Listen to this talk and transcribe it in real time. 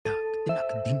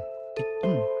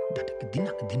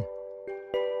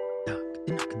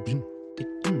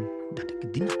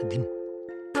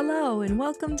Hello, and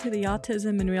welcome to the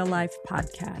Autism in Real Life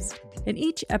podcast. In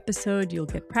each episode, you'll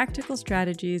get practical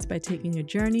strategies by taking a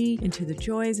journey into the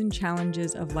joys and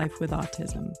challenges of life with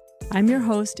autism. I'm your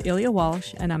host, Ilya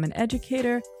Walsh, and I'm an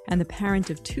educator and the parent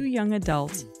of 2 young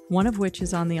adults, one of which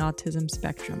is on the autism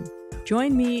spectrum.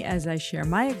 Join me as I share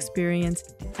my experience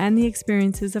and the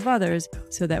experiences of others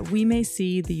so that we may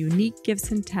see the unique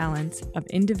gifts and talents of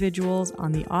individuals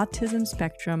on the autism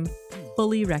spectrum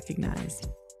fully recognized.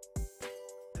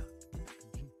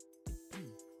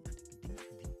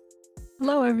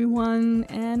 Hello, everyone,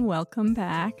 and welcome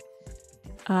back.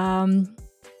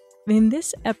 In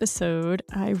this episode,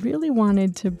 I really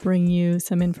wanted to bring you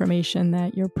some information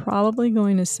that you're probably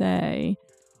going to say,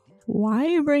 why are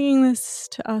you bringing this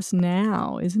to us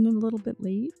now? Isn't it a little bit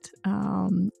late?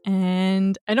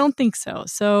 And I don't think so.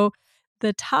 So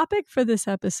the topic for this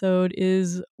episode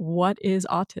is, what is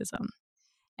autism?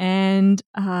 And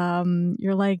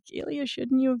you're like, Ilya,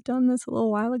 shouldn't you have done this a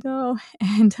little while ago?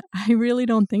 And I really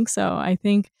don't think so. I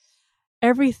think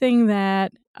everything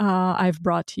that I've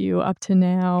brought to you up to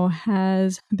now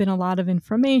has been a lot of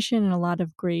information and a lot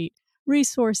of great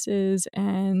resources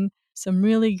and some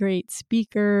really great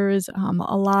speakers,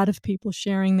 a lot of people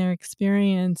sharing their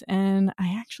experience. And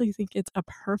I actually think it's a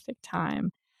perfect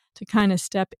time to kind of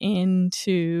step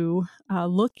into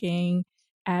looking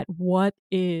at what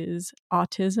is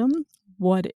autism,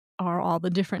 what are all the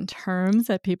different terms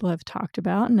that people have talked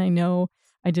about. And I know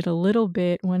I did a little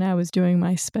bit when I was doing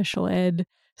my special ed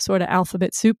sort of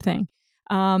alphabet soup thing.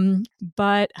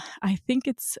 But I think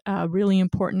it's really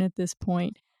important at this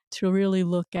point to really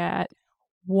look at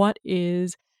what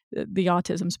is the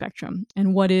autism spectrum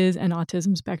and what is an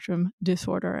autism spectrum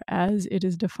disorder as it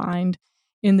is defined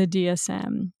in the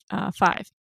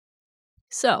DSM-5.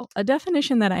 So a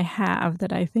definition that I have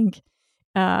that I think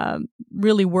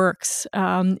really works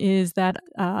is that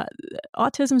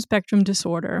autism spectrum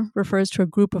disorder refers to a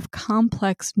group of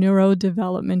complex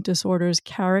neurodevelopment disorders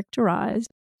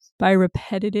characterized by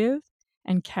repetitive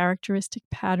and characteristic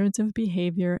patterns of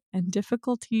behavior and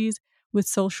difficulties with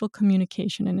social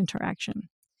communication and interaction.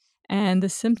 And the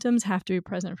symptoms have to be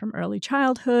present from early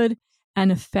childhood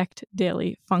and affect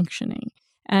daily functioning.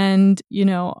 And,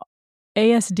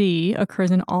 ASD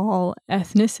occurs in all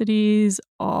ethnicities,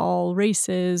 all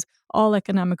races, all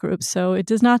economic groups, so it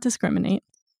does not discriminate.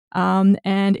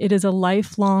 And it is a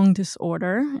lifelong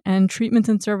disorder, and treatments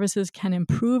and services can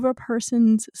improve a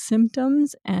person's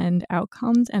symptoms and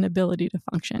outcomes and ability to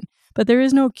function. But there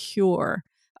is no cure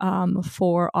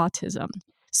for autism.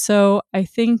 So I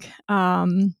think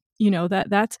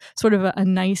that's sort of a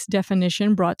nice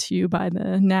definition brought to you by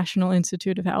the National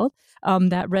Institute of Health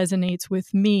that resonates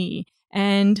with me.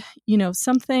 And,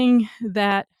 something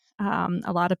that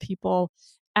a lot of people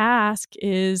ask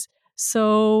is,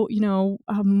 so,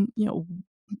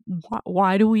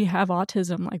 why do we have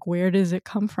autism? Like, where does it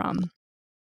come from?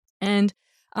 And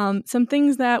some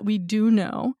things that we do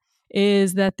know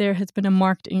is that there has been a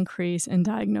marked increase in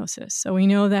diagnosis. So we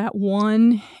know that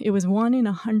it was 1 in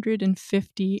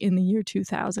 150 in the year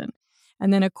 2000.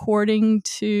 And then according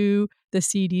to the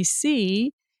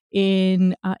CDC,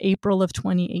 in April of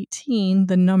 2018,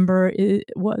 the number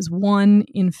was 1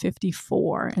 in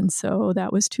 54. And so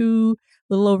that was a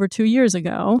little over 2 years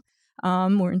ago.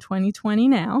 We're in 2020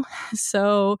 now.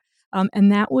 So,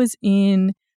 and that was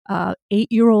in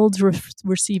 8-year-olds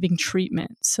receiving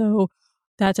treatment. So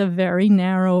that's a very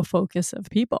narrow focus of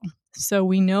people. So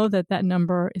we know that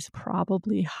number is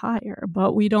probably higher,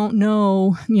 but we don't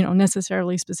know,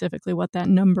 necessarily specifically what that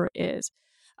number is.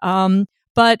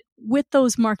 But with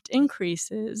those marked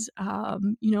increases,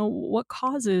 what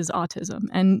causes autism?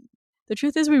 And the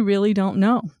truth is we really don't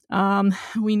know.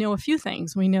 We know a few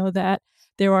things. We know that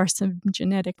there are some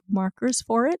genetic markers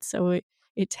for it. So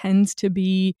it tends to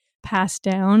be passed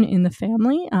down in the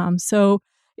family. So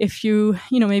if you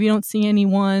maybe don't see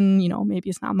anyone, maybe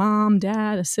it's not mom,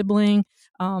 dad, a sibling,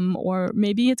 or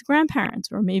maybe it's grandparents,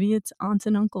 or maybe it's aunts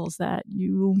and uncles that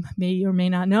you may or may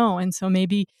not know. And so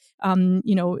maybe,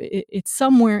 it's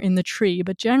somewhere in the tree.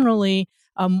 But generally,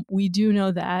 we do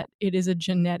know that it is a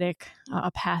genetic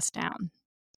pass down.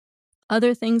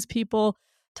 Other things people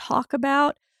talk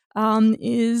about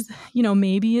is,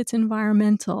 maybe it's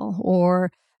environmental,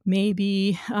 or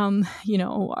maybe,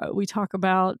 we talk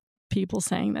about people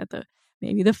saying that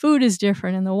maybe the food is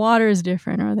different and the water is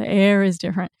different or the air is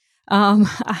different.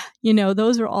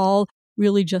 Those are all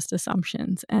really just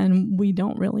assumptions, and we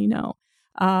don't really know.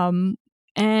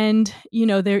 And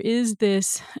there is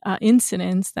this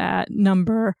incidence, that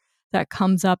number that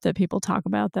comes up that people talk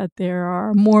about, that there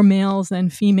are more males than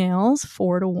females,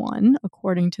 4-1,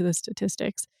 according to the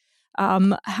statistics.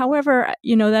 However,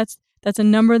 that's a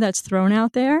number that's thrown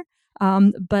out there.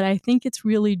 But I think it's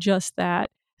really just that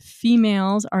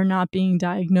females are not being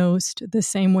diagnosed the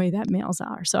same way that males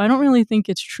are. So I don't really think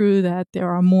it's true that there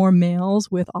are more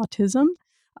males with autism.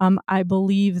 I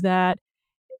believe that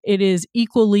it is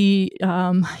equally,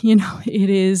 it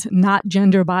is not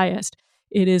gender biased.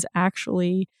 It is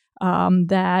actually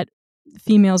that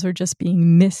females are just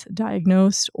being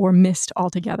misdiagnosed or missed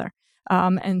altogether.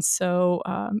 And so,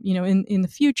 in the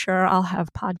future, I'll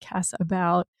have podcasts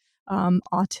about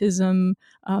autism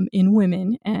in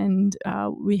women. And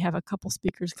we have a couple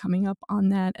speakers coming up on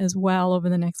that as well over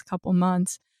the next couple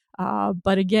months.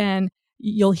 But again,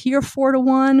 you'll hear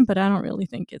 4-1, but I don't really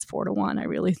think it's 4-1. I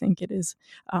really think it is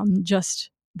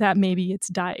just that maybe it's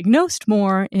diagnosed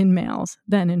more in males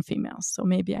than in females. So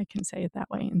maybe I can say it that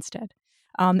way instead.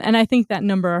 And I think that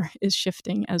number is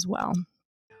shifting as well.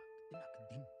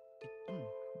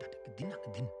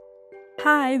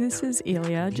 Hi, this is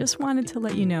Elia. Just wanted to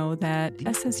let you know that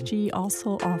SSG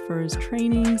also offers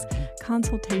trainings,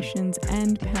 consultations,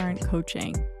 and parent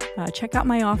coaching. Check out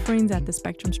my offerings at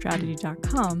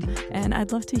thespectrumstrategy.com, and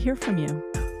I'd love to hear from you.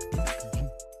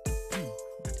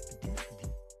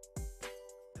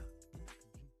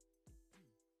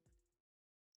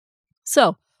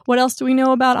 So, what else do we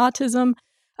know about autism?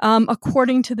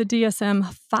 According to the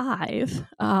DSM-5,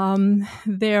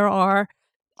 there are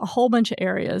a whole bunch of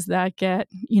areas that get,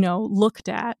 looked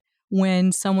at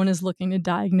when someone is looking to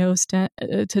diagnose.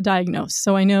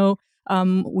 So I know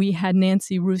we had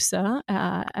Nancy Russa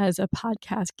as a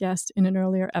podcast guest in an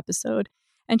earlier episode,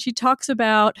 and she talks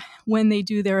about when they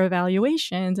do their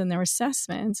evaluations and their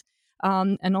assessments,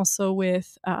 and also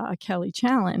with Kelly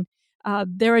Challen.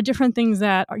 There are different things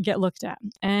that get looked at.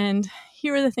 And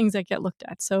here are the things that get looked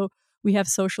at. So we have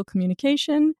social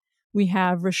communication, we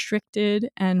have restricted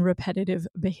and repetitive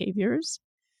behaviors.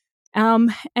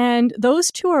 And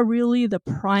those two are really the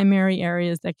primary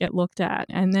areas that get looked at.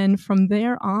 And then from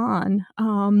there on,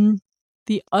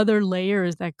 the other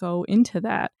layers that go into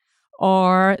that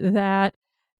are that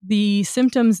the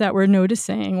symptoms that we're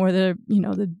noticing, or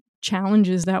the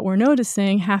challenges that we're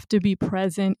noticing, have to be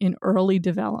present in early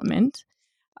development,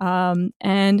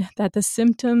 and that the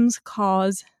symptoms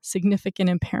cause significant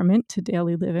impairment to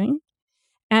daily living.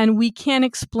 And we can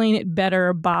explain it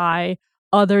better by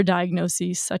other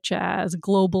diagnoses, such as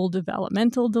global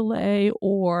developmental delay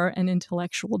or an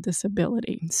intellectual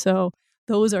disability. So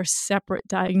those are separate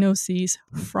diagnoses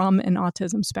from an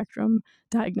autism spectrum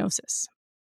diagnosis.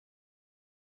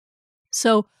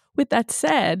 So with that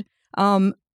said,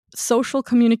 social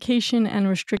communication and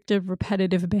restrictive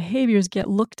repetitive behaviors get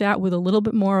looked at with a little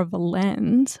bit more of a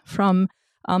lens from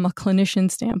a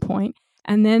clinician standpoint.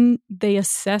 And then they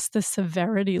assess the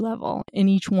severity level in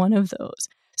each one of those.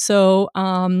 So,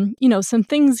 some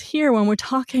things here when we're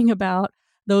talking about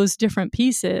those different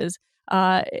pieces,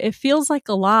 it feels like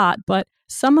a lot, but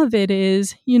some of it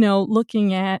is,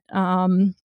 looking at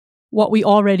what we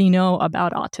already know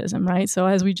about autism, right? So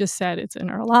as we just said, it's a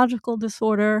neurological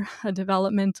disorder, a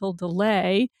developmental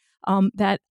delay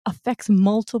that affects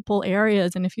multiple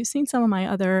areas. And if you've seen some of my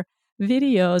other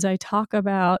videos, I talk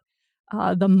about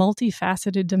the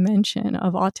multifaceted dimension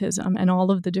of autism and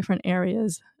all of the different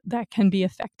areas that can be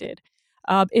affected.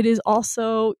 It is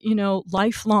also,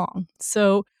 lifelong.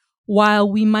 So while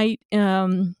we might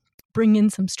bring in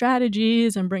some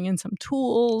strategies and bring in some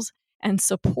tools and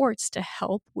supports to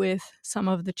help with some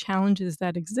of the challenges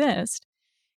that exist,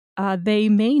 they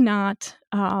may not,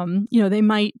 they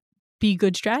might be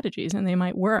good strategies and they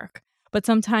might work. But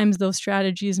sometimes those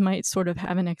strategies might sort of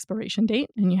have an expiration date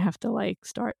and you have to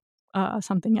start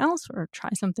something else or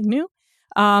try something new.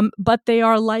 But they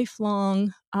are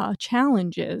lifelong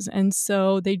challenges. And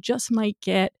so they just might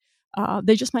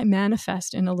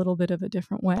manifest in a little bit of a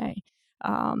different way.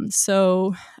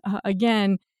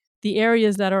 Again, the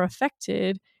areas that are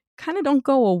affected kind of don't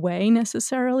go away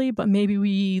necessarily, but maybe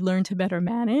we learn to better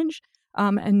manage.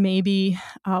 And maybe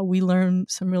we learn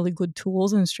some really good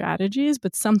tools and strategies,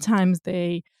 but sometimes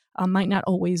they might not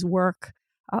always work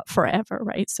forever,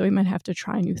 right? So we might have to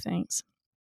try new things.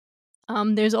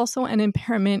 There's also an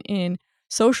impairment in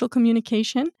social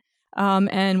communication,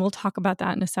 and we'll talk about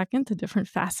that in a second, the different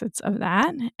facets of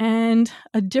that, and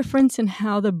a difference in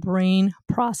how the brain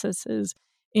processes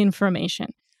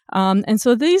information. And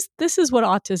so this is what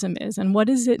autism is. And what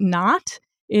is it not?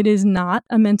 It is not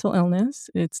a mental illness.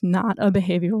 It's not a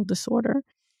behavioral disorder.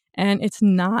 And it's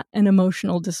not an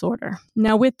emotional disorder.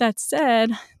 Now, with that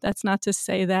said, that's not to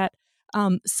say that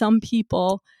some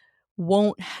people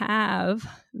won't have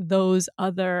those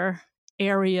other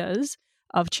areas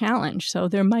of challenge. So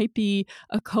there might be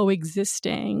a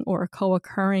coexisting or a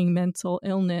co-occurring mental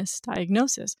illness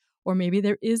diagnosis, or maybe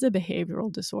there is a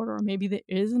behavioral disorder, or maybe there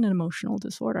is an emotional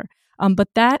disorder. But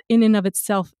that in and of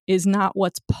itself is not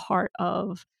what's part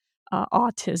of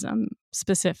autism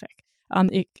specific.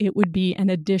 It would be an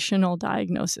additional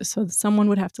diagnosis. So someone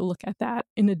would have to look at that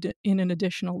in an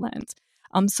additional lens.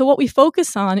 So what we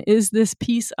focus on is this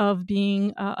piece of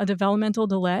being a developmental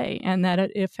delay, and that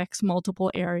it affects multiple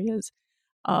areas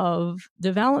of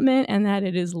development, and that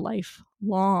it is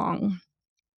lifelong.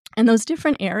 And those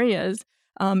different areas,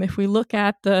 if we look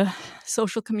at the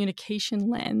social communication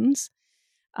lens,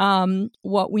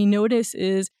 what we notice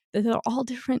is that there are all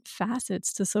different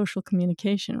facets to social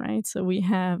communication, right? So we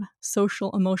have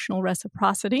social emotional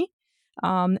reciprocity,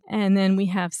 and then we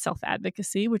have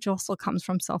self-advocacy, which also comes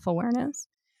from self-awareness.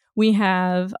 We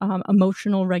have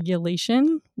emotional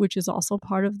regulation, which is also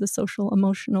part of the social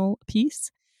emotional piece,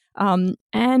 and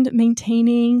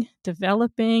maintaining,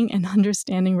 developing, and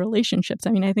understanding relationships.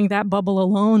 I mean, I think that bubble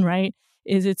alone, right,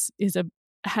 has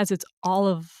its all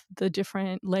of the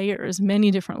different layers,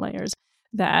 many different layers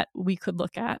that we could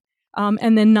look at.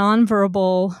 And then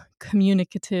nonverbal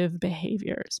communicative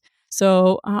behaviors.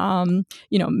 So,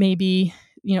 maybe,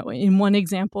 in one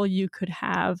example, you could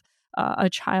have a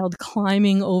child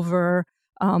climbing over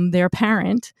their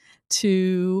parent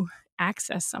to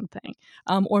access something,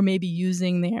 or maybe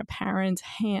using their parent's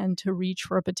hand to reach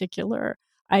for a particular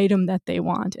item that they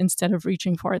want instead of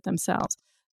reaching for it themselves.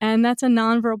 And that's a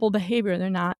nonverbal behavior. They're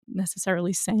not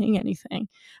necessarily saying anything.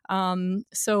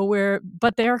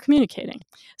 But they are communicating.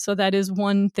 So that is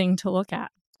one thing to look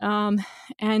at.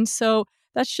 And so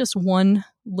that's just one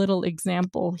little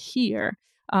example here.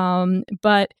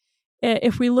 But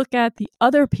if we look at the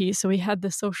other piece, so we had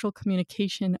the social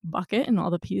communication bucket and all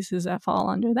the pieces that fall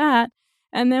under that.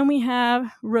 And then we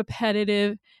have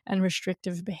repetitive and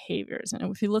restrictive behaviors. And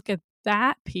if you look at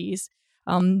that piece,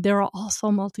 there are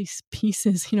also multiple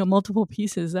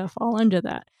pieces that fall under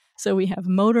that. So we have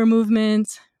motor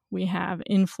movements, we have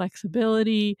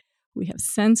inflexibility, we have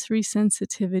sensory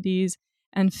sensitivities,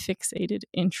 and fixated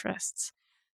interests.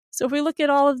 So if we look at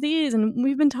all of these, and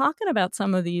we've been talking about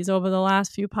some of these over the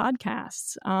last few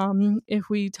podcasts, if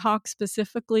we talk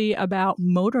specifically about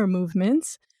motor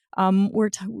movements,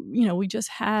 we just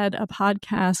had a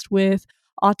podcast with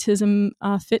Autism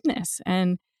Fitness,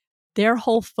 and their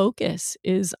whole focus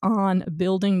is on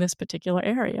building this particular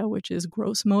area, which is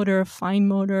gross motor, fine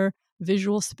motor,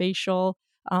 visual spatial.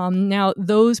 Now,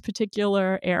 those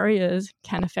particular areas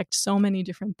can affect so many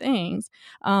different things,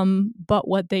 but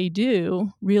what they do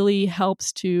really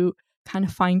helps to kind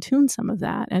of fine tune some of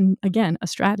that. And again, a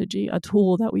strategy, a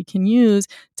tool that we can use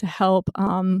to help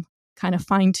kind of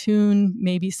fine tune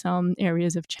maybe some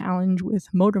areas of challenge with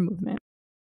motor movement.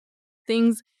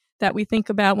 Things that we think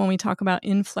about when we talk about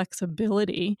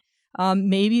inflexibility,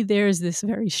 maybe there's this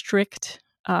very strict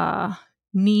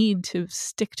need to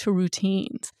stick to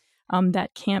routines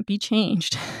that can't be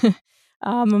changed,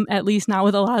 at least not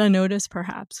with a lot of notice,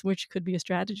 perhaps, which could be a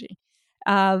strategy.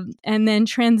 And then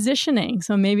transitioning.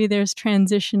 So maybe there's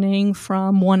transitioning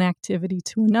from one activity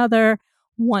to another,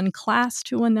 one class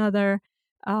to another,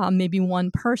 maybe one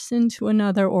person to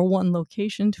another, or one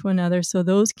location to another. So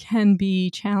those can be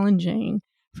challenging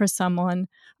for someone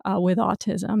with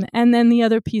autism. And then the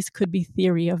other piece could be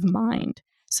theory of mind.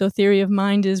 So theory of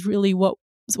mind is really what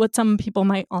some people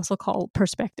might also call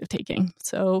perspective taking.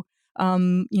 So,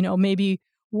 maybe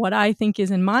what I think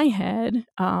is in my head,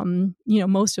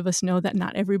 most of us know that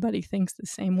not everybody thinks the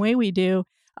same way we do.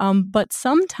 But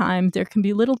sometimes there can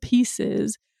be little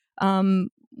pieces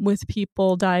with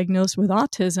people diagnosed with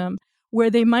autism where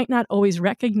they might not always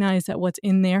recognize that what's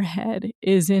in their head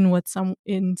is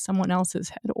in someone else's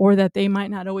head, or that they might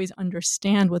not always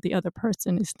understand what the other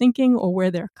person is thinking or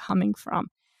where they're coming from.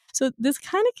 So this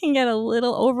kind of can get a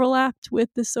little overlapped with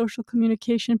the social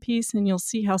communication piece, and you'll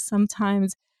see how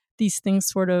sometimes these things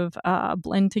sort of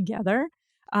blend together.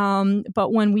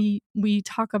 But when we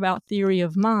talk about theory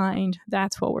of mind,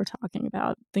 that's what we're talking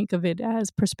about. Think of it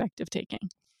as perspective taking.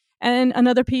 And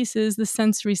another piece is the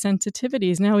sensory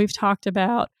sensitivities. Now, we've talked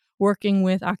about working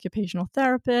with occupational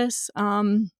therapists,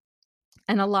 and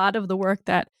a lot of the work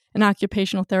that an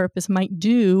occupational therapist might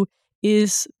do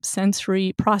is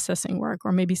sensory processing work,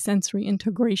 or maybe sensory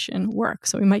integration work.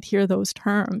 So we might hear those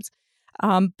terms.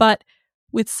 But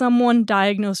with someone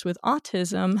diagnosed with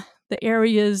autism, the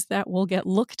areas that will get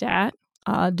looked at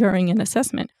during an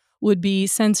assessment would be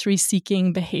sensory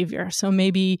seeking behavior. So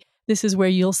maybe this is where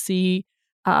you'll see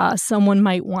someone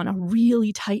might want a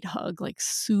really tight hug, like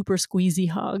super squeezy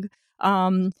hug.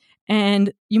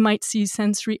 And you might see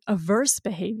sensory averse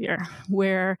behavior,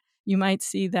 where you might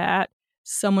see that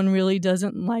someone really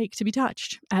doesn't like to be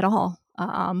touched at all.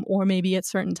 Or maybe at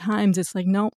certain times it's like,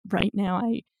 no, right now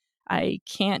I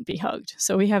can't be hugged.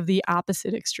 So we have the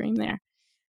opposite extreme there.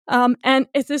 And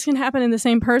if this can happen in the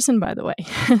same person, by the way.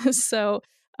 So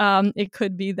it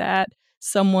could be that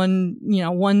someone,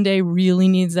 one day really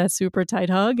needs that super tight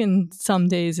hug, and some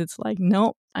days it's like,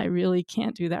 no, I really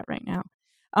can't do that right now.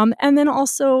 And then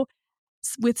also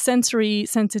with sensory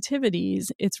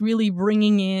sensitivities, it's really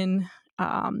bringing in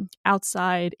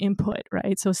outside input,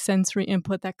 right? So sensory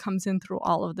input that comes in through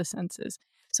all of the senses.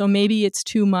 So maybe it's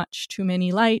too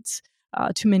many lights,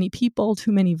 too many people,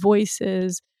 too many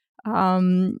voices,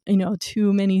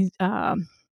 too many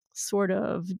sort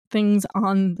of things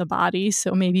on the body.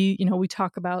 So maybe, we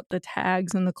talk about the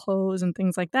tags and the clothes and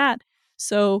things like that.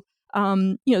 So,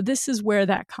 this is where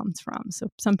that comes from. So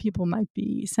some people might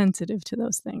be sensitive to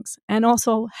those things. And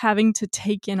also having to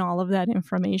take in all of that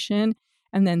information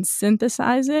and then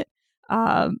synthesize it,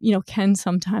 can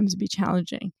sometimes be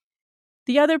challenging.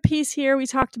 The other piece here we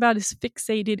talked about is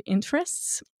fixated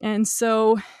interests. And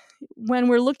so when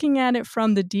we're looking at it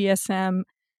from the DSM-5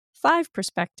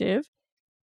 perspective,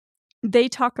 they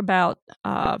talk about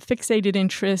fixated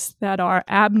interests that are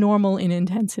abnormal in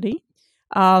intensity,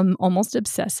 almost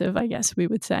obsessive, I guess we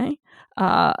would say,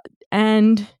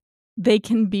 and they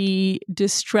can be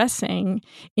distressing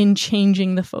in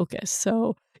changing the focus.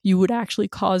 So you would actually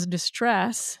cause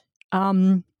distress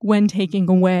when taking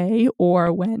away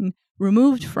or when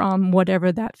removed from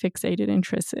whatever that fixated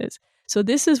interest is. So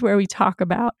this is where we talk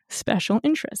about special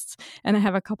interests. And I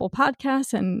have a couple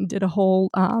podcasts and did a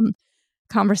whole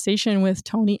conversation with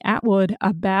Tony Attwood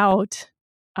about,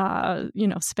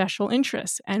 special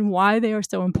interests and why they are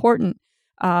so important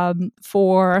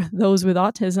for those with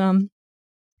autism.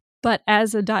 But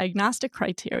as a diagnostic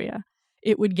criteria,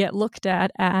 it would get looked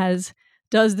at as,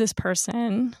 does this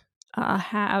person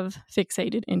have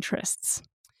fixated interests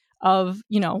of,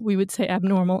 we would say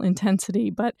abnormal intensity,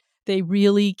 but they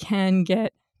really can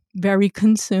get very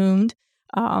consumed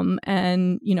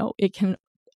and, it can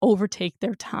overtake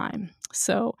their time.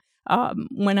 So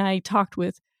when I talked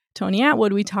with Tony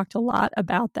Attwood, we talked a lot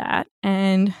about that,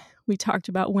 and we talked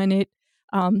about when it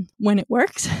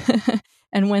works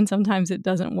and when sometimes it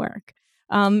doesn't work.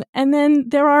 And then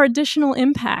there are additional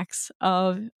impacts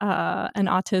of an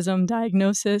autism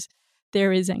diagnosis.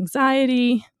 There is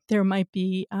anxiety. There might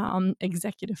be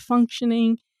executive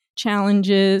functioning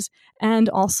challenges and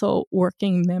also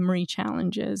working memory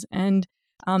challenges. And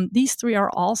these three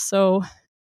are also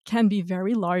can be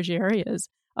very large areas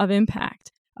of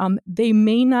impact. They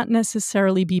may not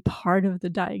necessarily be part of the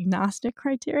diagnostic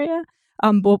criteria,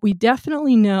 but we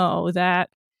definitely know that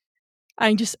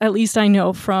at least I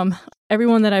know from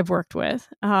everyone that I've worked with,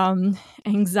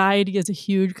 anxiety is a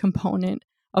huge component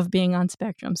of being on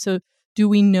spectrum. So do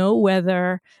we know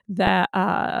whether that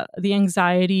the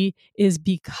anxiety is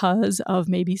because of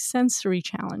maybe sensory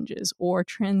challenges or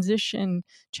transition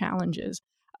challenges,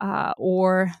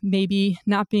 or maybe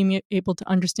not being able to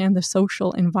understand the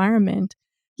social environment?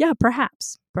 Yeah,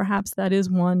 perhaps. Perhaps that is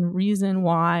one reason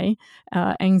why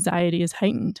anxiety is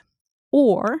heightened.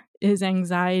 Or is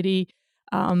anxiety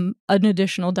an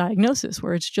additional diagnosis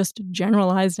where it's just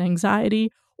generalized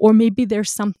anxiety, or maybe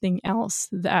there's something else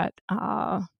that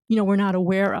we're not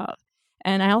aware of?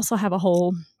 And I also have a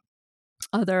whole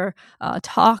other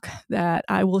talk that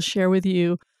I will share with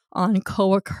you on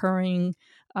co-occurring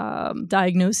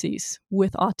diagnoses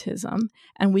with autism,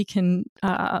 and we can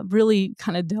really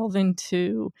kind of delve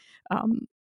into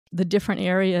the different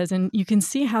areas, and you can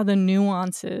see how the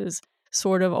nuances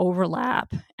sort of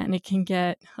overlap, and it can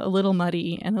get a little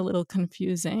muddy and a little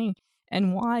confusing,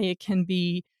 and why it can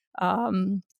be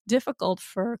difficult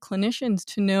for clinicians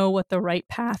to know what the right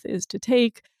path is to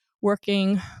take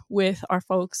working with our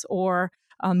folks, or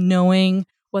knowing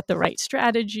what the right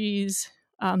strategies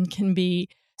can be.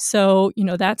 So,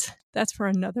 that's for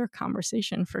another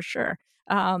conversation for sure.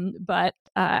 But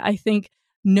I think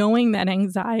knowing that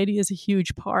anxiety is a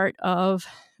huge part of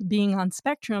being on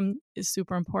spectrum is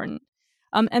super important.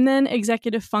 And then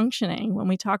executive functioning. When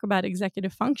we talk about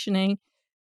executive functioning,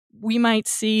 we might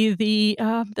see the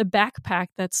backpack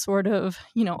that's sort of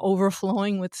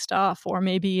overflowing with stuff, or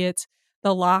maybe it's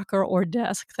the locker or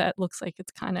desk that looks like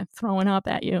it's kind of throwing up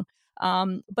at you.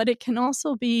 But it can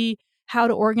also be how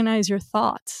to organize your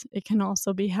thoughts. It can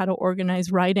also be how to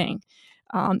organize writing.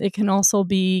 It can also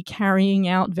be carrying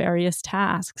out various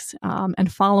tasks and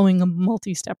following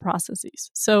multi-step processes.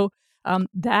 So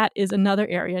that is another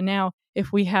area. Now,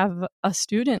 if we have a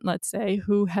student, let's say,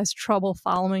 who has trouble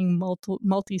following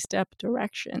multi-step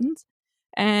directions,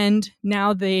 and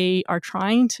now they are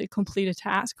trying to complete a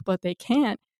task, but they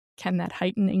can't. Can that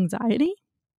heighten anxiety?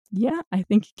 Yeah, I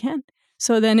think it can.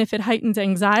 So then if it heightens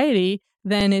anxiety,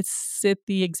 then is it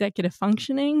the executive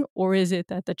functioning, or is it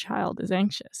that the child is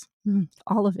anxious?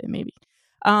 All of it, maybe.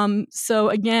 So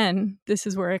again, this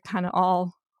is where it kind of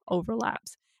all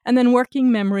overlaps. And then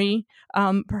working memory,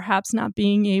 perhaps not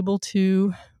being able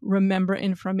to remember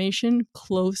information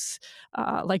close,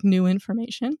 like new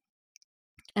information,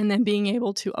 and then being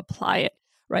able to apply it,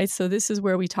 right? So this is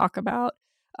where we talk about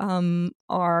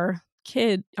our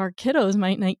kiddos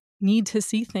might need to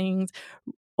see things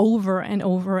over and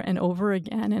over and over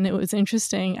again. And it was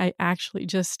interesting. I actually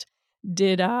just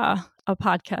did a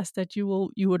podcast that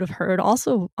you would have heard,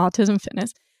 also Autism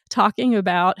Fitness, talking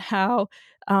about how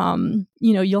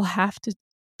you'll have to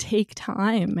take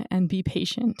time and be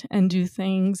patient and do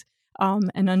things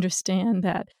and understand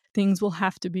that things will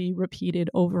have to be repeated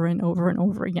over and over and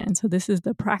over again. So this is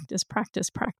the practice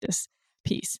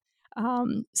piece.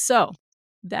 So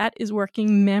that is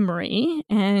working memory.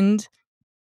 And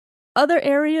other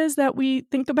areas that we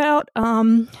think about,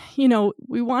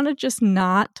 we want to just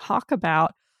not talk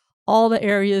about all the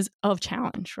areas of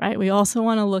challenge, right? We also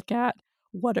want to look at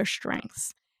what are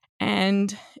strengths.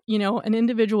 And, an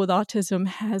individual with autism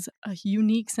has a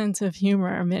unique sense of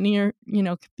humor. Many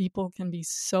people can be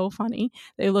so funny.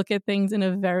 They look at things in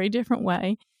a very different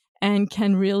way and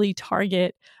can really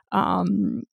target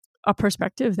a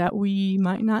perspective that we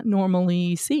might not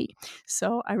normally see.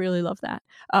 So I really love that.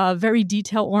 Very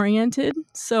detail oriented.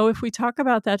 So if we talk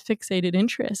about that fixated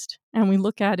interest and we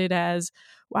look at it as,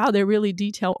 wow, they're really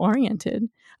detail oriented.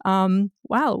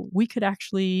 Wow, we could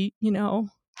actually,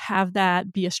 have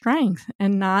that be a strength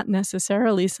and not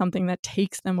necessarily something that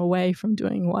takes them away from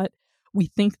doing what we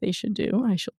think they should do.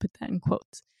 I shall put that in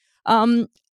quotes.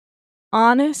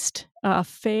 Honest,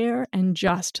 fair, and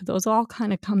just. Those all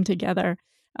kind of come together.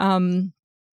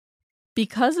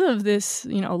 Because of this,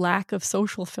 lack of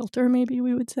social filter, maybe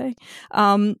we would say,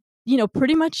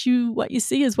 pretty much what you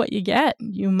see is what you get.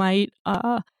 You might,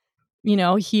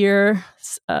 hear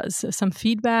some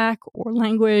feedback or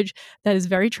language that is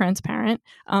very transparent.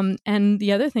 And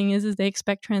the other thing is they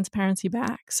expect transparency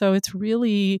back. So it's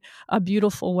really a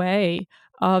beautiful way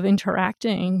of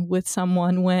interacting with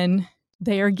someone when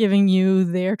they are giving you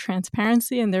their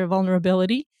transparency and their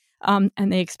vulnerability. And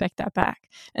they expect that back.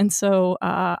 And so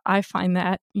I find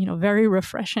that, very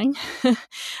refreshing.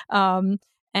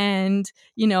 And,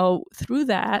 through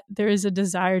that, there is a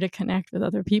desire to connect with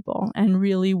other people and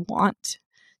really want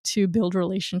to build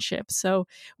relationships. So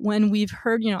when we've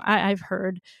heard, I've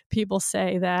heard people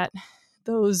say that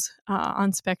those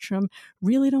on spectrum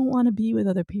really don't want to be with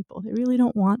other people. They really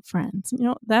don't want friends.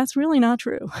 That's really not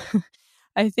true.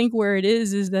 I think where it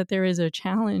is that there is a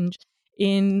challenge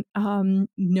in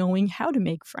knowing how to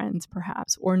make friends,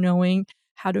 perhaps, or knowing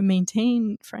how to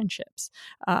maintain friendships.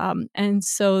 And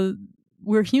so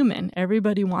we're human.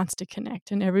 Everybody wants to connect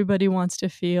and everybody wants to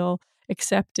feel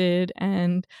accepted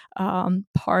and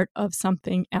part of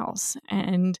something else.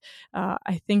 And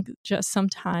I think just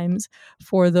sometimes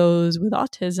for those with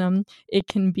autism, it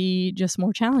can be just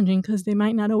more challenging because they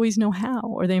might not always know how,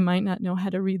 or they might not know how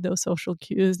to read those social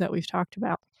cues that we've talked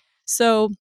about. So,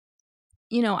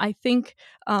 I think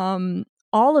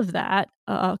all of that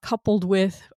coupled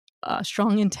with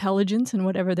strong intelligence and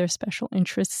whatever their special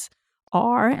interests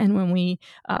are. And when we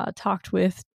talked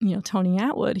with, Tony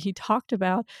Atwood, he talked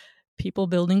about people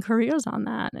building careers on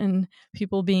that and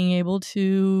people being able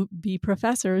to be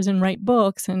professors and write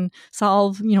books and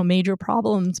solve, major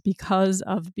problems because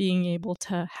of being able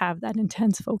to have that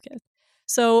intense focus.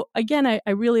 So again, I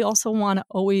really also want to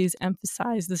always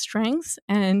emphasize the strengths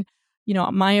and,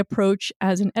 my approach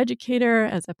as an educator,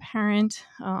 as a parent,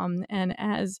 and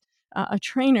as a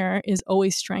trainer is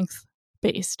always strength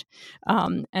based.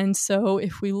 And so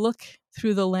if we look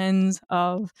through the lens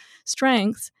of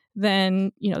strengths,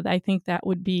 then, I think that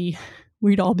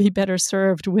we'd all be better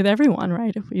served with everyone,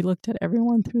 right? If we looked at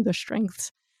everyone through the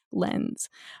strengths lens.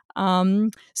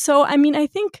 So, I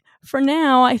think for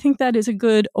now, I think that is a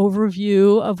good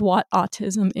overview of what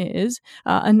autism is.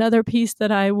 Another piece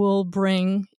that I will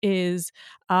bring is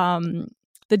the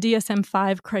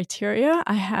DSM-5 criteria.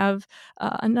 I have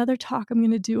another talk I'm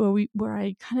going to do where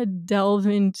I kind of delve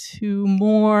into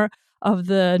more of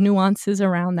the nuances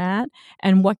around that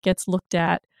and what gets looked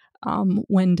at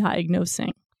when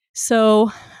diagnosing.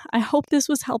 So I hope this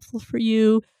was helpful for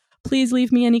you. Please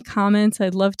leave me any comments.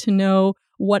 I'd love to know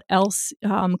what else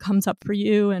comes up for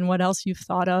you and what else you've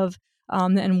thought of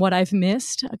and what I've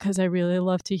missed, because I really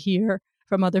love to hear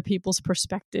from other people's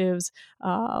perspectives,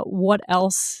 what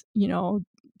else,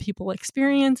 people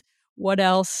experience, What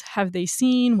else have they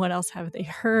seen? What else have they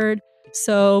heard?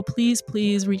 So please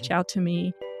reach out to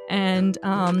me, and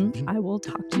I will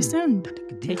talk to you soon.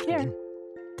 Take care.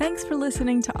 Thanks for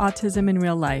listening to Autism in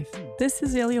Real Life. This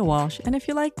is Ilya Walsh, and if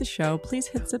you like the show, please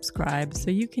hit subscribe so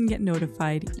you can get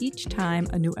notified each time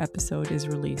a new episode is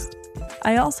released.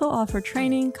 I also offer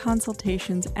training,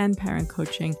 consultations, and parent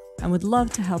coaching, and would love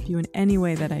to help you in any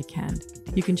way that I can.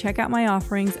 You can check out my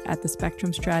offerings at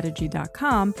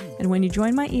thespectrumstrategy.com, and when you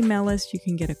join my email list, you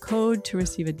can get a code to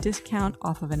receive a discount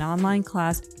off of an online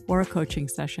class or a coaching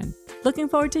session. Looking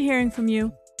forward to hearing from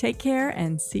you. Take care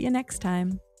and see you next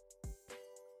time.